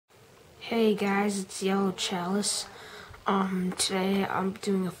Hey guys, it's Yellow Chalice. Today I'm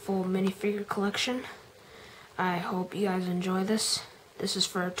doing a full minifigure collection. I hope you guys enjoy this. This is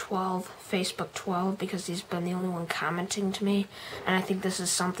for Facebook 12 because he's been the only one commenting to me, and I think this is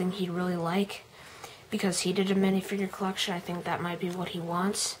something he'd really like because he did a minifigure collection. I think that might be what he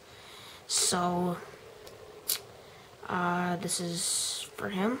wants. So, this is for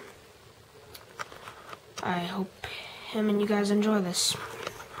him. I hope him and you guys enjoy this.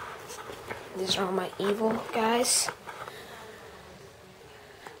 These are all my evil guys.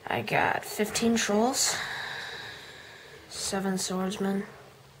 I got 15 trolls, 7 swordsmen.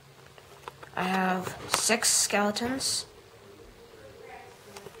 I have 6 skeletons,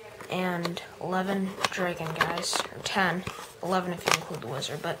 and 11 dragon guys, or 10, 11 if you include the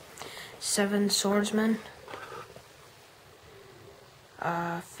wizard, but 7 swordsmen,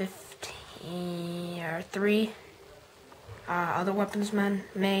 3 other weaponsmen,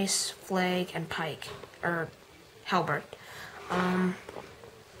 mace, flag, and pike, or halberd.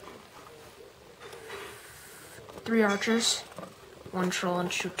 3 archers, 1 troll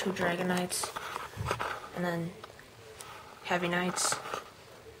and 2 dragon knights, and then heavy knights.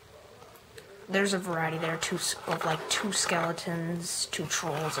 There's a variety there, 2 skeletons, 2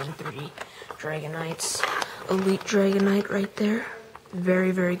 trolls, and 3 dragon knights. Elite dragon knight right there,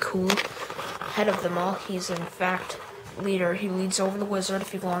 very, very cool. Head of them all, he's in fact leader. He leads over the wizard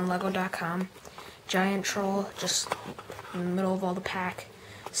if you go on lego.com. Giant troll, just in the middle of all the pack.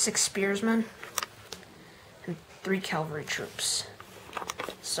 6 spearsmen, and 3 cavalry troops.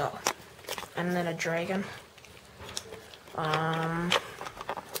 So, and then a dragon.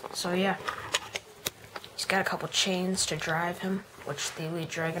 So yeah. He's got a couple chains to drive him, which the elite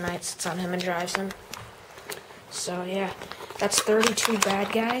dragon knight sits on him and drives him. So yeah, that's 32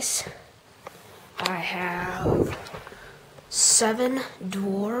 bad guys. I have 7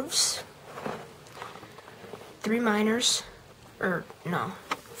 dwarves, 3 miners, 4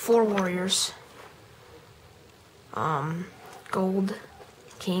 warriors, gold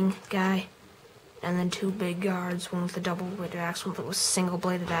king guy, and then 2 big guards, one with a double-bladed axe, one with a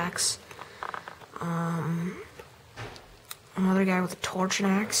single-bladed axe. Another guy with a torch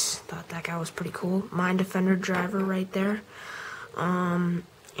and axe, thought that guy was pretty cool. Mine defender driver right there. And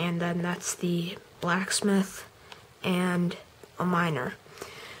then that's the blacksmith and a miner.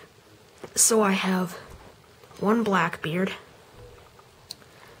 So I have 1 black beard,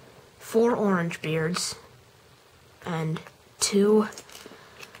 4 orange beards, and 2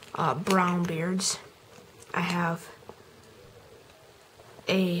 brown beards. I have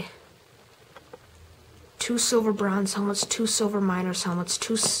 2 silver bronze helmets, 2 silver miners helmets,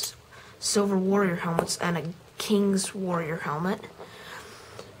 2 silver warrior helmets, and a king's warrior helmet.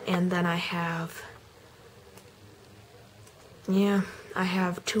 And then I have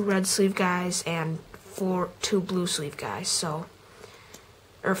 2 red sleeve guys and 2 blue sleeve guys, so,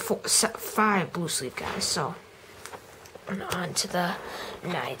 or 5 blue sleeve guys, so, and on to the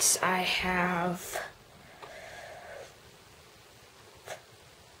knights. I have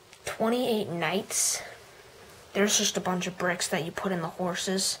 28 knights. There's just a bunch of bricks that you put in the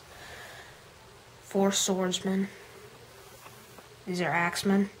horses. 4 swordsmen. These are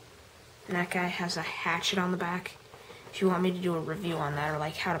axemen. And that guy has a hatchet on the back. If you want me to do a review on that, or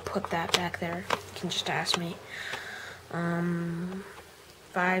like how to put that back there, you can just ask me. 5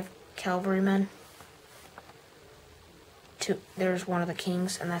 cavalrymen. 2. There's one of the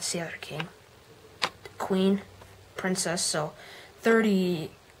kings, and that's the other king. The queen, princess, so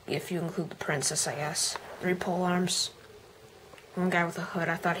 30 if you include the princess, I guess. 3 polearms. 1 guy with a hood.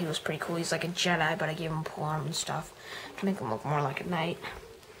 I thought he was pretty cool. He's like a Jedi, but I gave him a polearm and stuff to make him look more like a knight.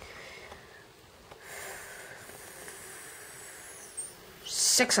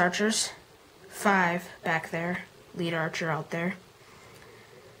 6 archers. 5 back there. Lead archer out there.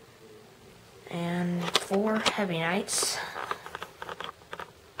 And 4 heavy knights.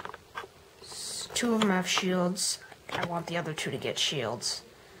 2 of them have shields. I want the other 2 to get shields.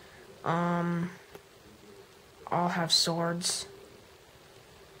 All have swords.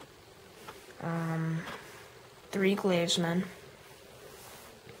 3 glavesmen.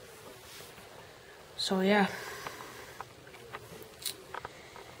 So yeah.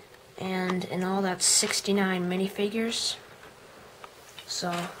 And in all, that's 69 minifigures.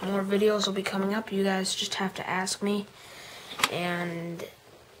 So more videos will be coming up. You guys just have to ask me. And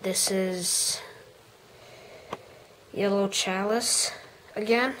this is Yellow Chalice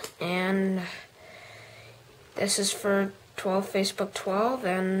again, and this is for Facebook 12,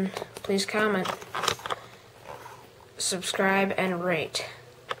 and please comment, subscribe, and rate.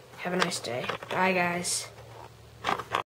 Have a nice day. Bye, guys.